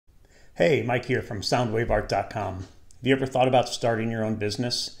Hey, Mike here from SoundwaveArt.com. Have you ever thought about starting your own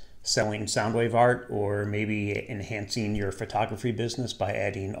business, selling Soundwave art, or maybe enhancing your photography business by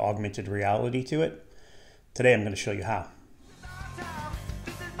adding augmented reality to it? Today I'm going to show you how.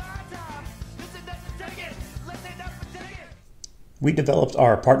 We developed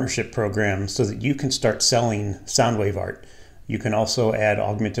our partnership program so that you can start selling Soundwave art. You can also add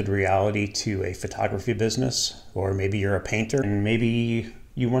augmented reality to a photography business, or maybe you're a painter and maybe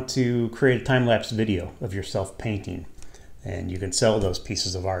you want to create a time-lapse video of yourself painting, and you can sell those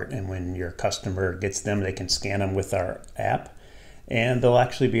pieces of art, and when your customer gets them, they can scan them with our app and they'll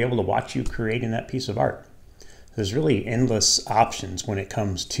actually be able to watch you creating that piece of art. There's really endless options when it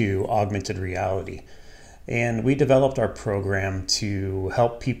comes to augmented reality, and we developed our program to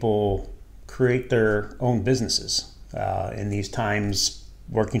help people create their own businesses. In these times,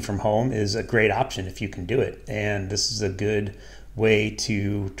 working from home is a great option if you can do it, and this is a good way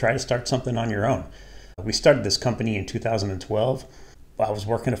to try to start something on your own. We started this company in 2012. I was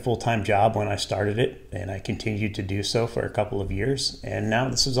working a full-time job when I started it, and I continued to do so for a couple of years, and now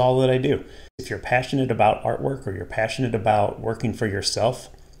this is all that I do. If you're passionate about artwork or you're passionate about working for yourself,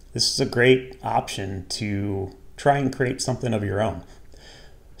 this is a great option to try and create something of your own.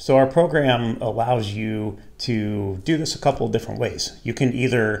 So our program allows you to do this a couple of different ways. You can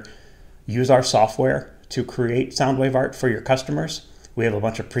either use our software to create Soundwave art for your customers. We have a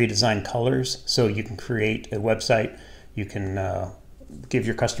bunch of pre-designed colors, so you can create a website. You can give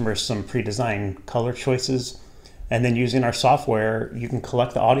your customers some pre-designed color choices, and then using our software, you can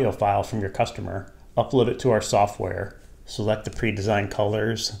collect the audio file from your customer, upload it to our software, select the pre-designed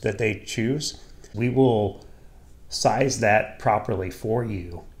colors that they choose. We will size that properly for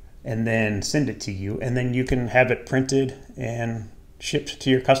you and then send it to you, and then you can have it printed and shipped to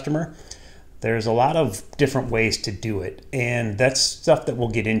your customer. There's a lot of different ways to do it, and that's stuff that we'll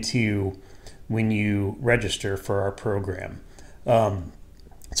get into when you register for our program.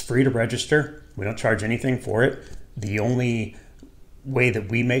 It's free to register. We don't charge anything for it. The only way that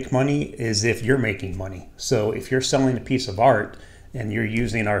we make money is if you're making money. So if you're selling a piece of art and you're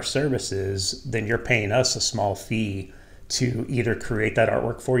using our services, then you're paying us a small fee to either create that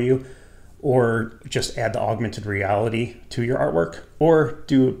artwork for you, or just add the augmented reality to your artwork, or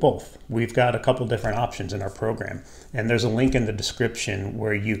do both. We've got a couple different options in our program, and there's a link in the description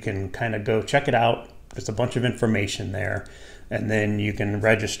where you can kind of go check it out. There's a bunch of information there, and then you can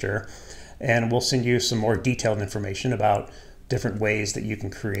register, and we'll send you some more detailed information about different ways that you can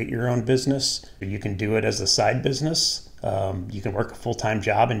create your own business. You can do it as a side business. You can work a full-time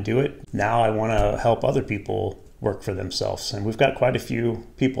job and do it. Now I want to help other people work for themselves, and we've got quite a few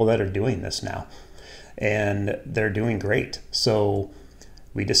people that are doing this now, and they're doing great. So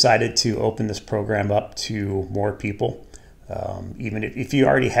we decided to open this program up to more people. Even if you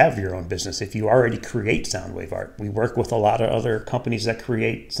already have your own business, if you already create Soundwave art, we work with a lot of other companies that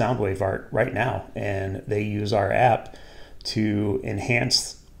create Soundwave art right now, and they use our app to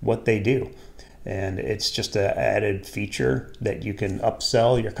enhance what they do. And it's just an added feature that you can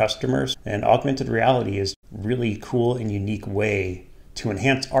upsell your customers. And augmented reality is a really cool and unique way to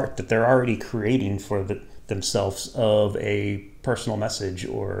enhance art that they're already creating for themselves, of a personal message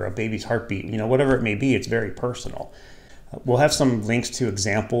or a baby's heartbeat, whatever it may be. It's very personal. We'll have some links to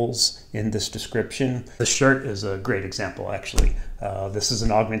examples in this description. The shirt is a great example, actually. This is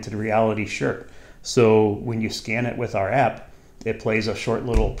an augmented reality shirt. So when you scan it with our app, it plays a short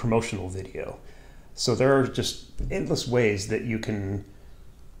little promotional video. So there are just endless ways that you can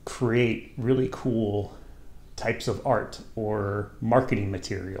create really cool types of art or marketing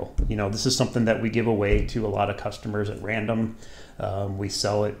material. This is something that we give away to a lot of customers at random. We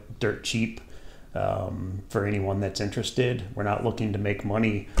sell it dirt cheap for anyone that's interested. We're not looking to make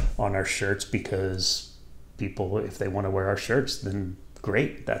money on our shirts, because people, if they want to wear our shirts, then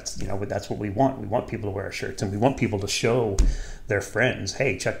great. That's what we want. We want people to wear our shirts, and we want people to show their friends,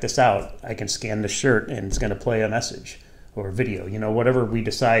 hey, check this out. I can scan the shirt and it's going to play a message or a video. Whatever we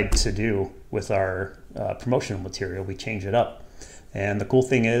decide to do with our promotional material, we change it up. And the cool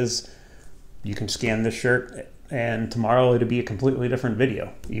thing is, you can scan the shirt and tomorrow it'll be a completely different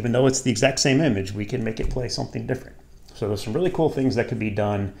video. Even though it's the exact same image, we can make it play something different. So there's some really cool things that can be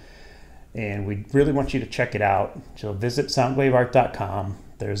done, and we really want you to check it out. So visit soundwaveart.com.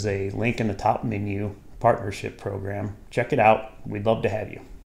 There's a link in the top menu, partnership program. Check it out. We'd love to have you.